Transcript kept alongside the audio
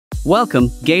Welcome,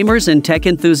 gamers and tech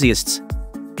enthusiasts.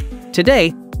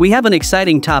 Today, we have an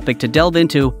exciting topic to delve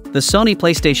into, the Sony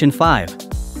PlayStation 5.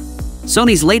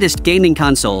 Sony's latest gaming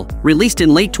console, released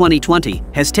in late 2020,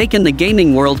 has taken the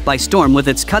gaming world by storm with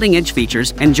its cutting-edge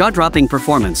features and jaw-dropping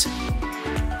performance.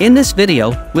 In this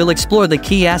video, we'll explore the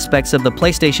key aspects of the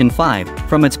PlayStation 5,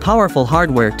 from its powerful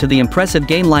hardware to the impressive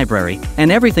game library,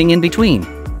 and everything in between.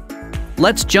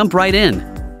 Let's jump right in.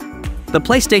 The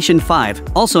PlayStation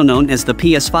 5, also known as the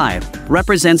PS5,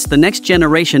 represents the next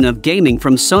generation of gaming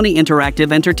from Sony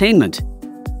Interactive Entertainment.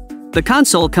 The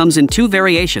console comes in two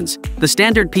variations, the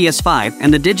standard PS5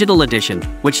 and the digital edition,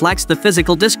 which lacks the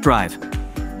physical disc drive.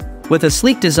 With a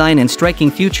sleek design and striking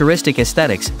futuristic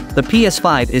aesthetics, the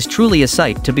PS5 is truly a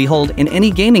sight to behold in any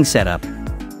gaming setup.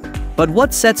 But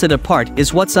what sets it apart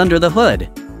is what's under the hood.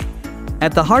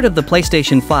 At the heart of the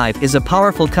PlayStation 5 is a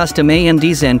powerful custom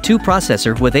AMD Zen 2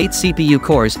 processor with 8 CPU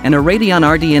cores and a Radeon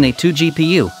RDNA 2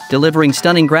 GPU, delivering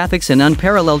stunning graphics and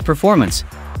unparalleled performance.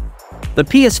 The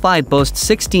PS5 boasts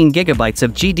 16GB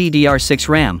of GDDR6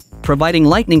 RAM, providing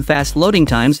lightning-fast loading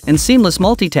times and seamless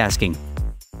multitasking.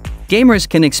 Gamers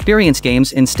can experience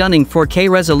games in stunning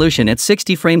 4K resolution at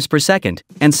 60 frames per second,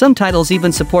 and some titles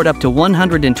even support up to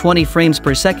 120 frames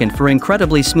per second for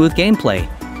incredibly smooth gameplay.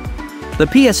 The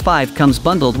PS5 comes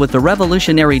bundled with the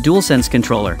revolutionary DualSense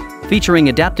controller, featuring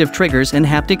adaptive triggers and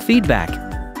haptic feedback.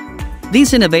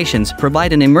 These innovations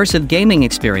provide an immersive gaming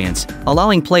experience,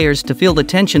 allowing players to feel the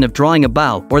tension of drawing a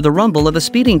bow or the rumble of a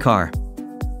speeding car.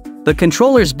 The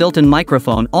controller's built-in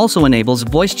microphone also enables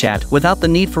voice chat without the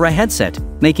need for a headset,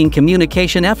 making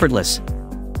communication effortless.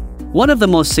 One of the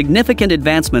most significant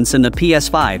advancements in the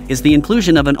PS5 is the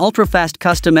inclusion of an ultra-fast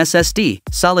custom SSD,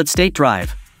 solid-state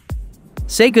drive.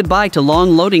 Say goodbye to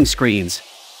long loading screens.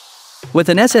 With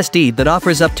an SSD that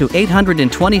offers up to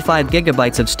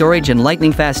 825GB of storage and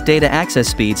lightning-fast data access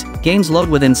speeds, games load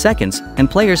within seconds,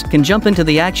 and players can jump into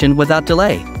the action without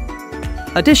delay.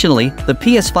 Additionally, the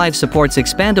PS5 supports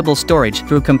expandable storage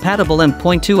through compatible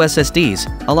M.2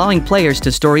 SSDs, allowing players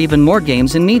to store even more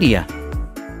games and media.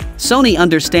 Sony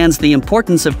understands the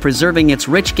importance of preserving its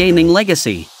rich gaming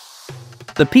legacy.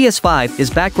 The PS5 is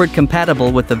backward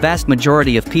compatible with the vast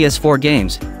majority of PS4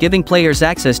 games, giving players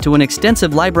access to an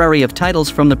extensive library of titles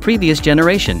from the previous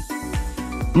generation.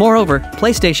 Moreover,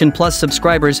 PlayStation Plus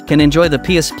subscribers can enjoy the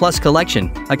PS Plus collection,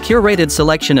 a curated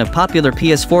selection of popular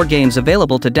PS4 games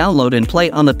available to download and play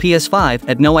on the PS5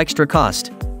 at no extra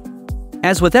cost.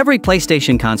 As with every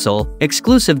PlayStation console,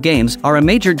 exclusive games are a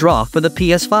major draw for the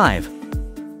PS5.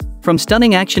 From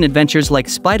stunning action adventures like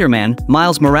Spider-Man,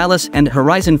 Miles Morales, and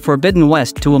Horizon Forbidden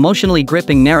West to emotionally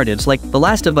gripping narratives like The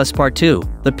Last of Us Part 2,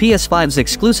 the PS5's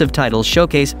exclusive titles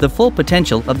showcase the full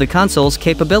potential of the console's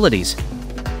capabilities.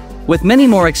 With many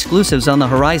more exclusives on the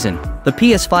horizon, the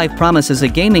PS5 promises a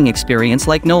gaming experience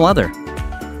like no other.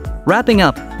 Wrapping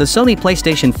up, the Sony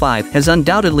PlayStation 5 has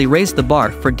undoubtedly raised the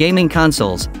bar for gaming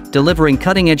consoles, delivering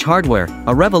cutting-edge hardware,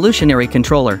 a revolutionary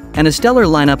controller, and a stellar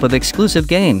lineup of exclusive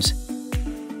games.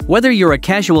 Whether you're a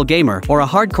casual gamer or a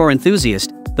hardcore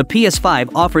enthusiast, the PS5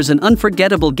 offers an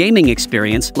unforgettable gaming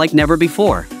experience like never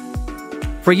before.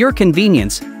 For your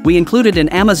convenience, we included an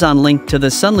Amazon link to the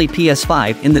Sony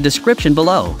PS5 in the description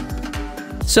below.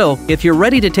 So, if you're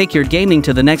ready to take your gaming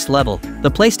to the next level,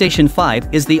 the PlayStation 5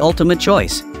 is the ultimate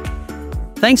choice.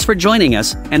 Thanks for joining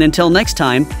us, and until next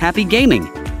time, happy gaming!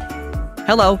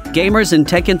 Hello, gamers and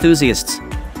tech enthusiasts.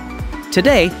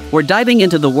 Today, we're diving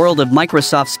into the world of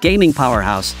Microsoft's gaming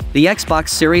powerhouse, the Xbox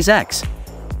Series X.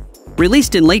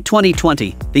 Released in late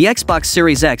 2020, the Xbox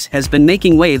Series X has been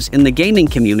making waves in the gaming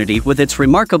community with its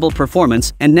remarkable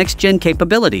performance and next-gen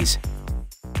capabilities.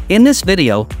 In this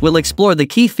video, we'll explore the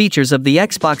key features of the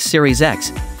Xbox Series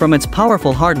X, from its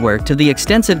powerful hardware to the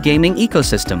extensive gaming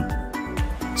ecosystem.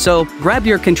 So, grab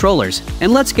your controllers,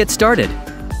 and let's get started.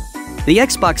 The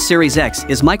Xbox Series X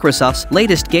is Microsoft's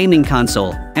latest gaming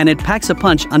console, and it packs a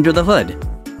punch under the hood.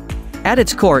 At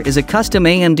its core is a custom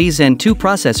AMD Zen 2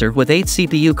 processor with 8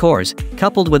 CPU cores,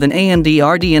 coupled with an AMD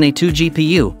RDNA 2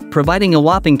 GPU, providing a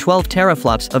whopping 12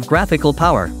 teraflops of graphical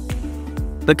power.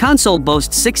 The console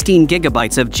boasts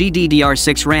 16GB of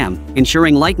GDDR6 RAM,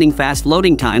 ensuring lightning-fast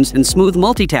loading times and smooth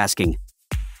multitasking.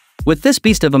 With this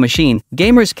beast of a machine,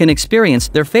 gamers can experience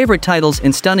their favorite titles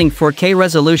in stunning 4K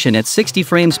resolution at 60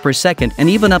 frames per second and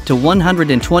even up to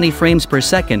 120 frames per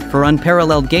second for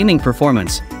unparalleled gaming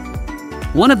performance.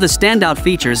 One of the standout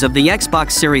features of the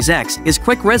Xbox Series X is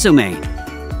Quick Resume.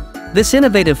 This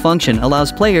innovative function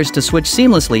allows players to switch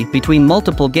seamlessly between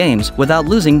multiple games without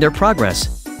losing their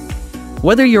progress.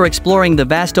 Whether you're exploring the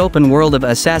vast open world of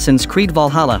Assassin's Creed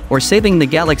Valhalla or saving the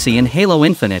galaxy in Halo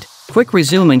Infinite, quick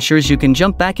resume ensures you can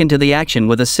jump back into the action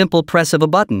with a simple press of a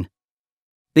button.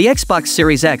 The Xbox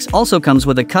Series X also comes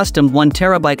with a custom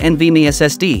 1TB NVMe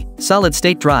SSD,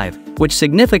 solid-state drive, which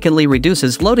significantly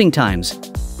reduces loading times.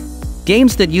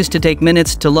 Games that used to take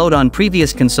minutes to load on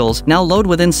previous consoles now load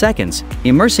within seconds,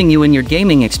 immersing you in your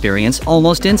gaming experience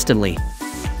almost instantly.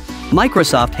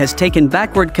 Microsoft has taken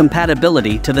backward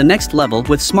compatibility to the next level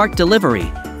with Smart Delivery.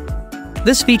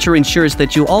 This feature ensures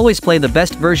that you always play the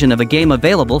best version of a game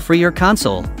available for your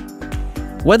console.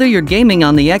 Whether you're gaming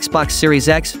on the Xbox Series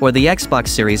X or the Xbox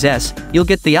Series S, you'll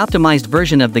get the optimized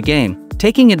version of the game,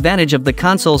 taking advantage of the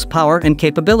console's power and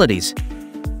capabilities.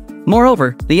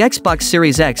 Moreover, the Xbox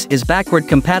Series X is backward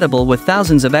compatible with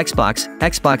thousands of Xbox,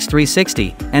 Xbox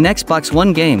 360, and Xbox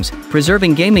One games,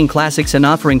 preserving gaming classics and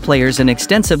offering players an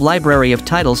extensive library of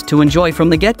titles to enjoy from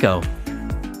the get-go.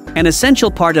 An essential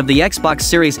part of the Xbox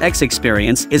Series X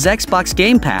experience is Xbox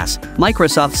Game Pass,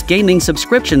 Microsoft's gaming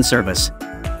subscription service.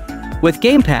 With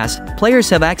Game Pass, players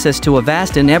have access to a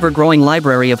vast and ever-growing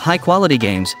library of high-quality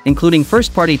games, including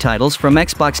first-party titles from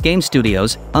Xbox Game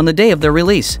Studios, on the day of their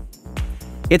release.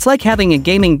 It's like having a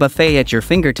gaming buffet at your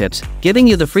fingertips, giving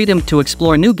you the freedom to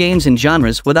explore new games and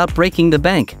genres without breaking the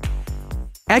bank.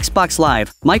 Xbox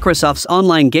Live, Microsoft's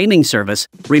online gaming service,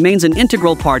 remains an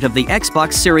integral part of the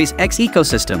Xbox Series X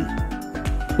ecosystem.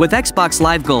 With Xbox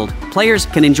Live Gold, players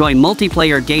can enjoy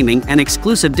multiplayer gaming and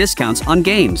exclusive discounts on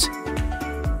games.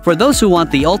 For those who want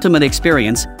the ultimate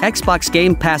experience, Xbox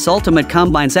Game Pass Ultimate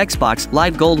combines Xbox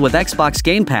Live Gold with Xbox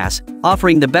Game Pass,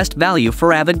 offering the best value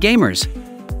for avid gamers.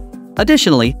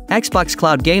 Additionally, Xbox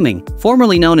Cloud Gaming,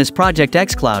 formerly known as Project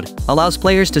xCloud, allows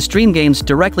players to stream games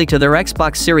directly to their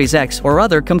Xbox Series X or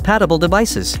other compatible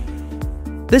devices.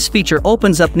 This feature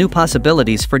opens up new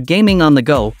possibilities for gaming on the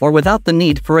go or without the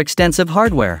need for extensive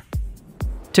hardware.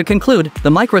 To conclude, the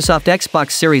Microsoft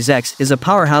Xbox Series X is a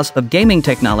powerhouse of gaming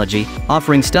technology,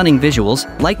 offering stunning visuals,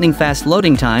 lightning-fast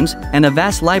loading times, and a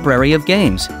vast library of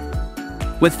games.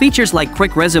 With features like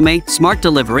Quick Resume, Smart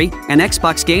Delivery, and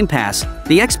Xbox Game Pass,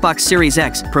 the Xbox Series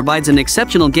X provides an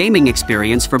exceptional gaming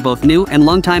experience for both new and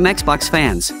longtime Xbox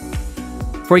fans.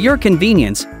 For your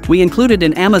convenience, we included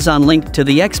an Amazon link to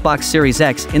the Xbox Series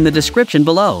X in the description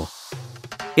below.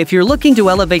 If you're looking to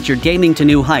elevate your gaming to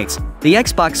new heights, the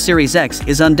Xbox Series X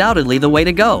is undoubtedly the way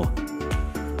to go.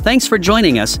 Thanks for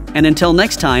joining us, and until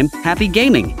next time, happy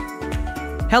gaming!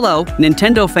 Hello,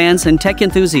 Nintendo fans and tech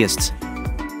enthusiasts!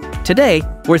 Today,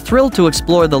 we're thrilled to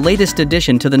explore the latest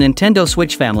addition to the Nintendo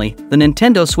Switch family, the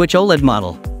Nintendo Switch OLED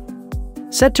model.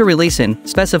 Set to release in,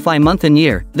 specify month and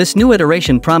year, this new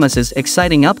iteration promises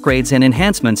exciting upgrades and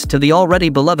enhancements to the already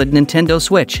beloved Nintendo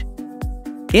Switch.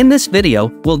 In this video,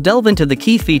 we'll delve into the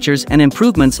key features and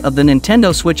improvements of the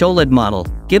Nintendo Switch OLED model,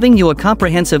 giving you a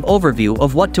comprehensive overview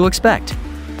of what to expect.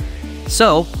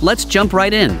 So, let's jump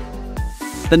right in.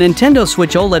 The Nintendo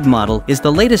Switch OLED model is the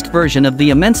latest version of the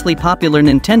immensely popular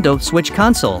Nintendo Switch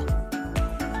console.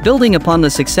 Building upon the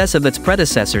success of its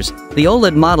predecessors, the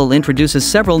OLED model introduces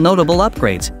several notable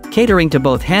upgrades, catering to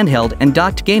both handheld and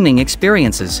docked gaming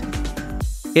experiences.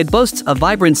 It boasts a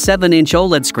vibrant 7-inch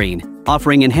OLED screen,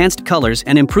 offering enhanced colors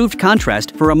and improved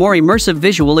contrast for a more immersive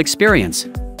visual experience.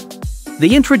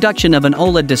 The introduction of an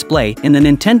OLED display in the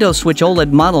Nintendo Switch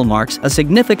OLED model marks a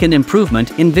significant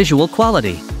improvement in visual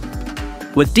quality.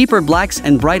 With deeper blacks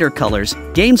and brighter colors,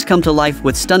 games come to life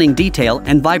with stunning detail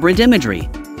and vibrant imagery.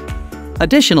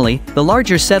 Additionally, the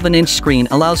larger 7-inch screen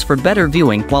allows for better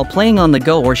viewing while playing on the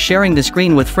go or sharing the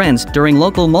screen with friends during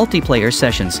local multiplayer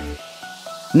sessions.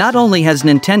 Not only has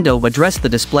Nintendo addressed the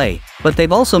display, but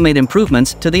they've also made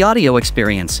improvements to the audio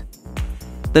experience.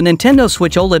 The Nintendo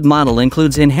Switch OLED model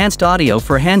includes enhanced audio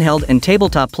for handheld and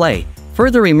tabletop play,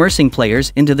 further immersing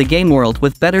players into the game world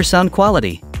with better sound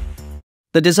quality.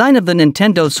 The design of the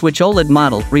Nintendo Switch OLED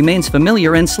model remains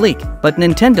familiar and sleek, but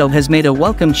Nintendo has made a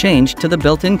welcome change to the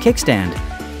built-in kickstand.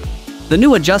 The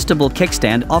new adjustable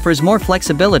kickstand offers more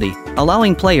flexibility,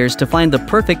 allowing players to find the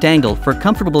perfect angle for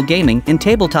comfortable gaming in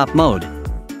tabletop mode.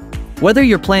 Whether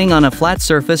you're playing on a flat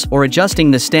surface or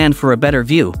adjusting the stand for a better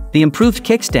view, the improved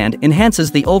kickstand enhances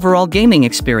the overall gaming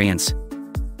experience.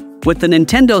 With the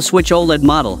Nintendo Switch OLED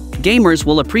model, gamers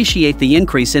will appreciate the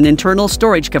increase in internal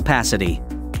storage capacity.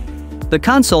 The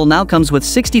console now comes with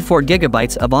 64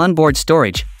 GB of onboard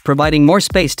storage, providing more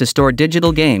space to store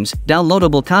digital games,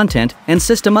 downloadable content, and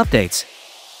system updates.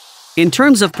 In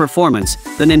terms of performance,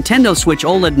 the Nintendo Switch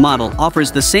OLED model offers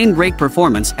the same great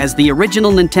performance as the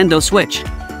original Nintendo Switch.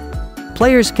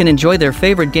 Players can enjoy their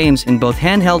favorite games in both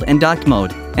handheld and docked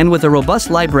mode, and with a robust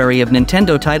library of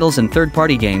Nintendo titles and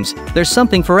third-party games, there's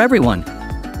something for everyone.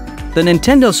 The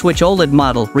Nintendo Switch OLED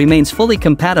model remains fully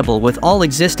compatible with all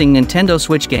existing Nintendo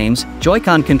Switch games,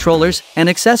 Joy-Con controllers, and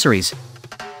accessories.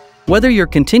 Whether you're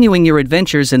continuing your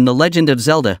adventures in The Legend of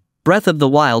Zelda, Breath of the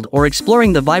Wild, or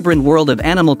exploring the vibrant world of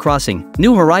Animal Crossing,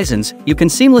 New Horizons, you can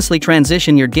seamlessly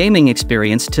transition your gaming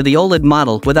experience to the OLED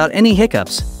model without any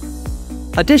hiccups.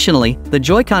 Additionally, the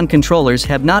Joy-Con controllers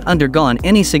have not undergone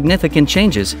any significant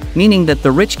changes, meaning that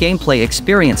the rich gameplay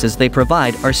experiences they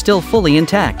provide are still fully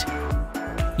intact.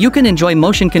 You can enjoy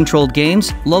motion-controlled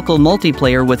games, local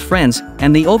multiplayer with friends,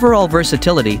 and the overall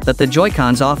versatility that the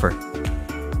Joy-Cons offer.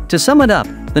 To sum it up,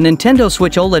 the Nintendo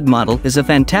Switch OLED model is a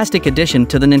fantastic addition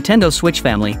to the Nintendo Switch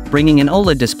family, bringing an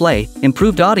OLED display,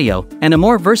 improved audio, and a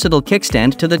more versatile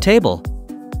kickstand to the table.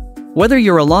 Whether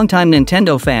you're a longtime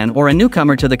Nintendo fan or a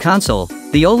newcomer to the console,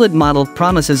 the OLED model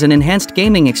promises an enhanced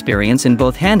gaming experience in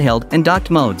both handheld and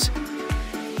docked modes.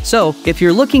 So, if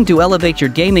you're looking to elevate your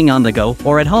gaming on the go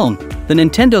or at home, the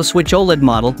Nintendo Switch OLED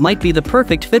model might be the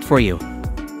perfect fit for you.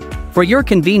 For your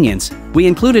convenience, we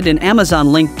included an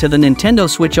Amazon link to the Nintendo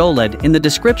Switch OLED in the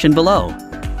description below.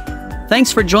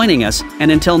 Thanks for joining us,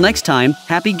 and until next time,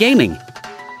 happy gaming!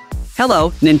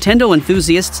 Hello, Nintendo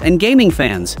enthusiasts and gaming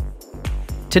fans!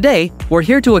 Today, we're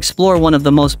here to explore one of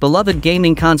the most beloved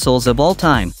gaming consoles of all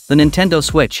time, the Nintendo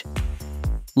Switch.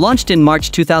 Launched in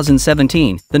March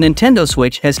 2017, the Nintendo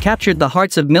Switch has captured the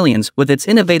hearts of millions with its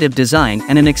innovative design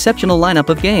and an exceptional lineup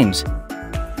of games.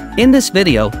 In this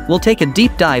video, we'll take a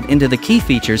deep dive into the key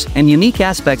features and unique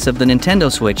aspects of the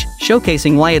Nintendo Switch,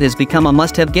 showcasing why it has become a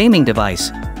must-have gaming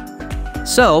device.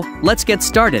 So, let's get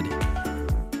started.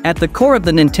 At the core of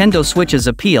the Nintendo Switch's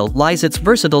appeal lies its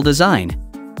versatile design.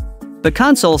 The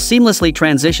console seamlessly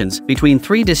transitions between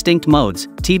three distinct modes: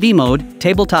 TV mode,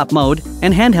 tabletop mode,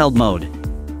 and handheld mode.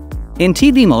 In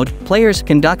TV mode, players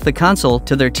can dock the console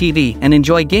to their TV and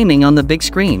enjoy gaming on the big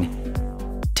screen.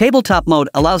 Tabletop mode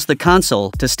allows the console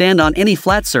to stand on any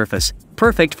flat surface,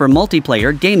 perfect for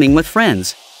multiplayer gaming with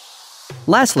friends.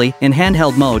 Lastly, in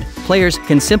handheld mode, players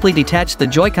can simply detach the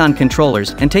Joy-Con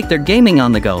controllers and take their gaming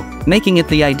on the go, making it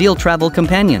the ideal travel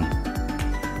companion.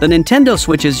 The Nintendo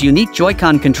Switch's unique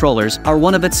Joy-Con controllers are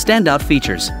one of its standout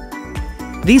features.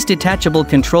 These detachable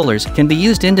controllers can be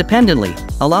used independently,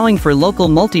 allowing for local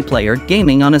multiplayer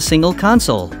gaming on a single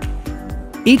console.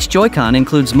 Each Joy-Con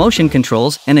includes motion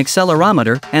controls, an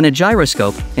accelerometer, and a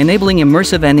gyroscope, enabling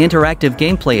immersive and interactive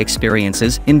gameplay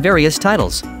experiences in various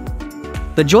titles.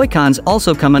 The Joy-Cons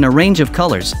also come in a range of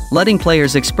colors, letting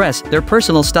players express their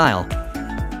personal style.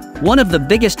 One of the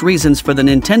biggest reasons for the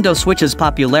Nintendo Switch's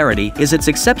popularity is its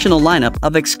exceptional lineup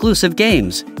of exclusive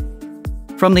games.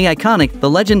 From the iconic The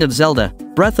Legend of Zelda,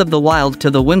 Breath of the Wild to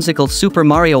the whimsical Super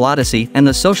Mario Odyssey and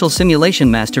the social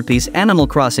simulation masterpiece Animal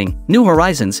Crossing, New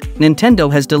Horizons,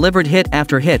 Nintendo has delivered hit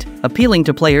after hit, appealing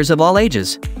to players of all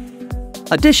ages.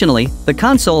 Additionally, the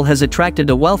console has attracted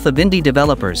a wealth of indie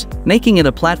developers, making it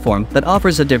a platform that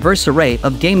offers a diverse array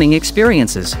of gaming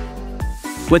experiences.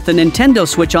 With the Nintendo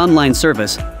Switch Online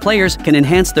service, players can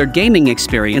enhance their gaming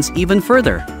experience even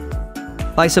further.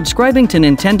 By subscribing to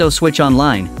Nintendo Switch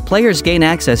Online, players gain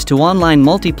access to online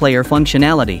multiplayer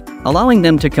functionality, allowing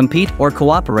them to compete or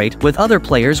cooperate with other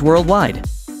players worldwide.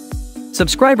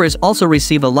 Subscribers also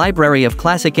receive a library of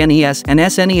classic NES and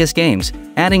SNES games,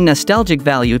 adding nostalgic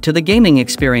value to the gaming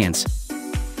experience.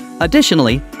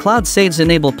 Additionally, cloud saves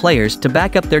enable players to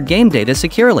back up their game data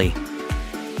securely.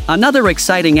 Another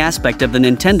exciting aspect of the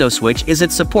Nintendo Switch is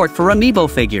its support for Amiibo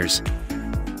figures.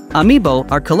 Amiibo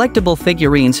are collectible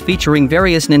figurines featuring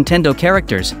various Nintendo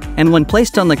characters, and when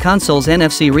placed on the console's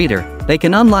NFC reader, they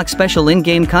can unlock special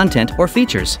in-game content or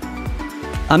features.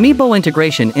 Amiibo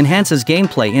integration enhances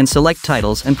gameplay in select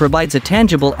titles and provides a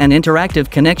tangible and interactive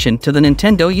connection to the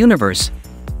Nintendo universe.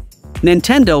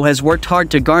 Nintendo has worked hard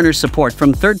to garner support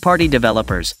from third-party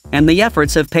developers, and the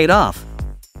efforts have paid off.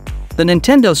 The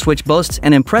Nintendo Switch boasts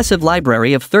an impressive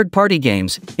library of third-party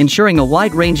games, ensuring a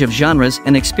wide range of genres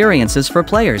and experiences for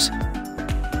players.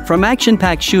 From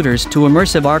action-packed shooters to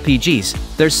immersive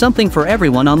RPGs, there's something for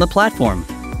everyone on the platform.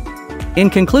 In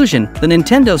conclusion, the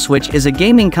Nintendo Switch is a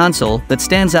gaming console that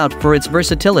stands out for its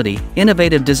versatility,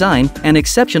 innovative design, and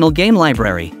exceptional game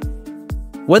library.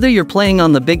 Whether you're playing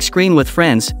on the big screen with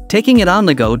friends, taking it on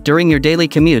the go during your daily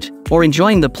commute, or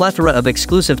enjoying the plethora of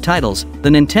exclusive titles, the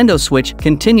Nintendo Switch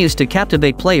continues to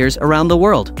captivate players around the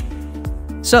world.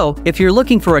 So, if you're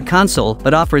looking for a console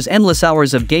that offers endless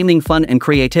hours of gaming fun and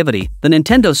creativity, the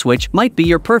Nintendo Switch might be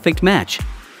your perfect match.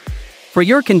 For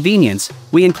your convenience,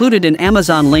 we included an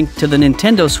Amazon link to the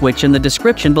Nintendo Switch in the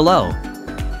description below.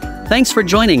 Thanks for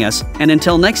joining us, and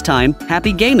until next time,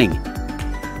 happy gaming!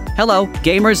 Hello,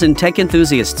 gamers and tech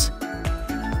enthusiasts!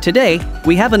 Today,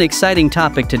 we have an exciting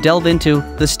topic to delve into: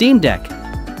 the Steam Deck.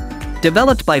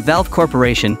 Developed by Valve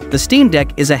Corporation, the Steam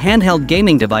Deck is a handheld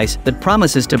gaming device that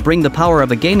promises to bring the power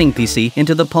of a gaming PC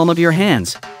into the palm of your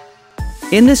hands.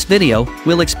 In this video,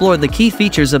 we'll explore the key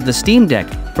features of the Steam Deck,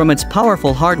 from its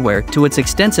powerful hardware to its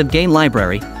extensive game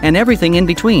library, and everything in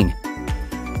between.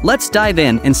 Let's dive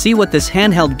in and see what this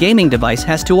handheld gaming device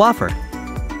has to offer.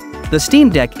 The Steam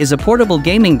Deck is a portable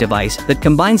gaming device that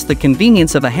combines the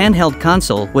convenience of a handheld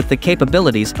console with the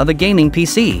capabilities of a gaming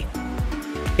PC.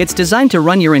 It's designed to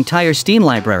run your entire Steam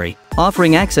library,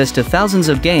 offering access to thousands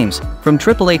of games, from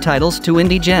AAA titles to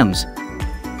indie gems.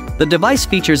 The device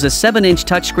features a 7-inch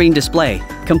touchscreen display,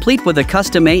 complete with a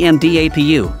custom AMD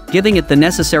APU, giving it the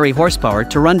necessary horsepower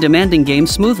to run demanding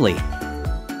games smoothly.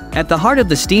 At the heart of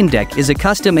the Steam Deck is a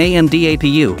custom AMD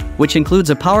APU, which includes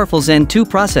a powerful Zen 2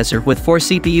 processor with 4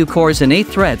 CPU cores and 8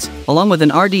 threads, along with an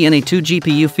RDNA 2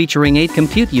 GPU featuring 8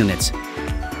 compute units.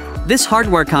 This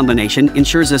hardware combination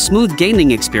ensures a smooth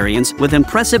gaming experience with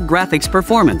impressive graphics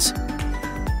performance.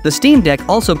 The Steam Deck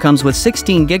also comes with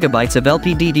 16 GB of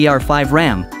LPDDR5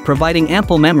 RAM, providing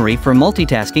ample memory for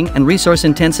multitasking and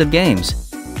resource-intensive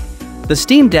games. The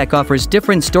Steam Deck offers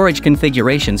different storage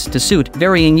configurations to suit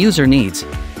varying user needs.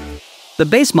 The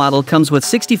base model comes with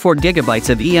 64 GB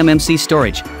of eMMC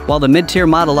storage, while the mid-tier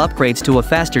model upgrades to a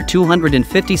faster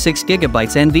 256 GB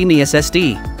NVMe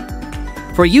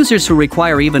SSD. For users who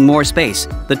require even more space,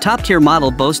 the top-tier model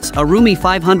boasts a roomy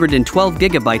 512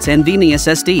 GB NVMe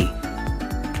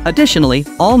SSD. Additionally,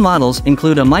 all models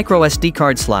include a microSD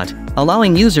card slot,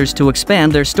 allowing users to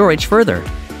expand their storage further.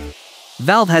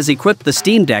 Valve has equipped the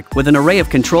Steam Deck with an array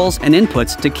of controls and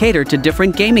inputs to cater to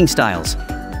different gaming styles.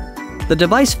 The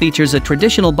device features a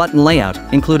traditional button layout,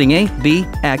 including A, B,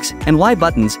 X, and Y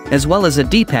buttons, as well as a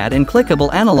D-pad and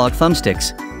clickable analog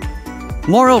thumbsticks.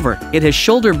 Moreover, it has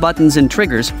shoulder buttons and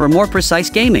triggers for more precise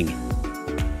gaming.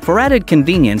 For added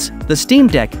convenience, the Steam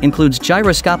Deck includes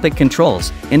gyroscopic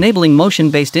controls, enabling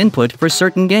motion-based input for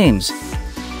certain games.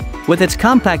 With its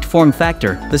compact form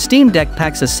factor, the Steam Deck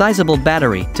packs a sizable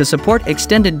battery to support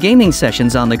extended gaming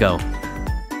sessions on the go.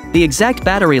 The exact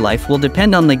battery life will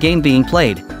depend on the game being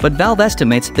played, but Valve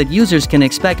estimates that users can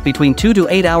expect between 2 to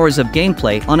 8 hours of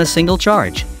gameplay on a single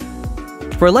charge.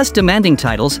 For less demanding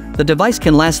titles, the device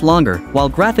can last longer, while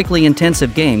graphically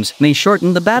intensive games may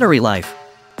shorten the battery life.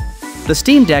 The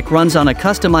Steam Deck runs on a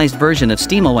customized version of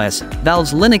SteamOS,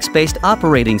 Valve's Linux-based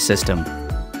operating system.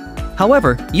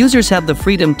 However, users have the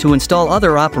freedom to install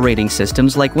other operating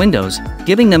systems like Windows,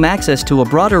 giving them access to a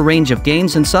broader range of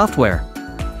games and software.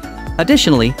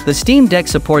 Additionally, the Steam Deck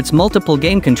supports multiple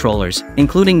game controllers,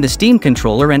 including the Steam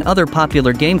controller and other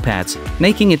popular gamepads,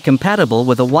 making it compatible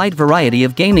with a wide variety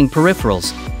of gaming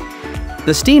peripherals.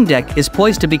 The Steam Deck is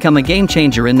poised to become a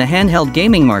game-changer in the handheld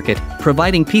gaming market,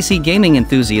 providing PC gaming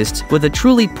enthusiasts with a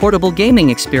truly portable gaming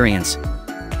experience.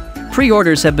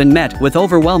 Pre-orders have been met with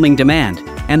overwhelming demand,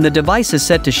 and the device is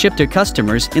set to ship to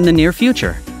customers in the near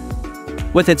future.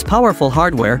 With its powerful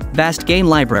hardware, vast game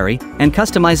library, and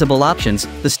customizable options,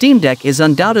 the Steam Deck is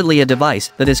undoubtedly a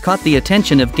device that has caught the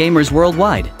attention of gamers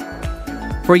worldwide.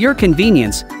 For your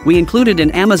convenience, we included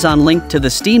an Amazon link to the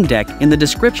Steam Deck in the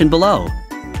description below.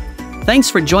 Thanks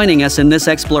for joining us in this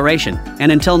exploration,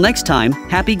 and until next time,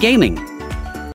 happy gaming!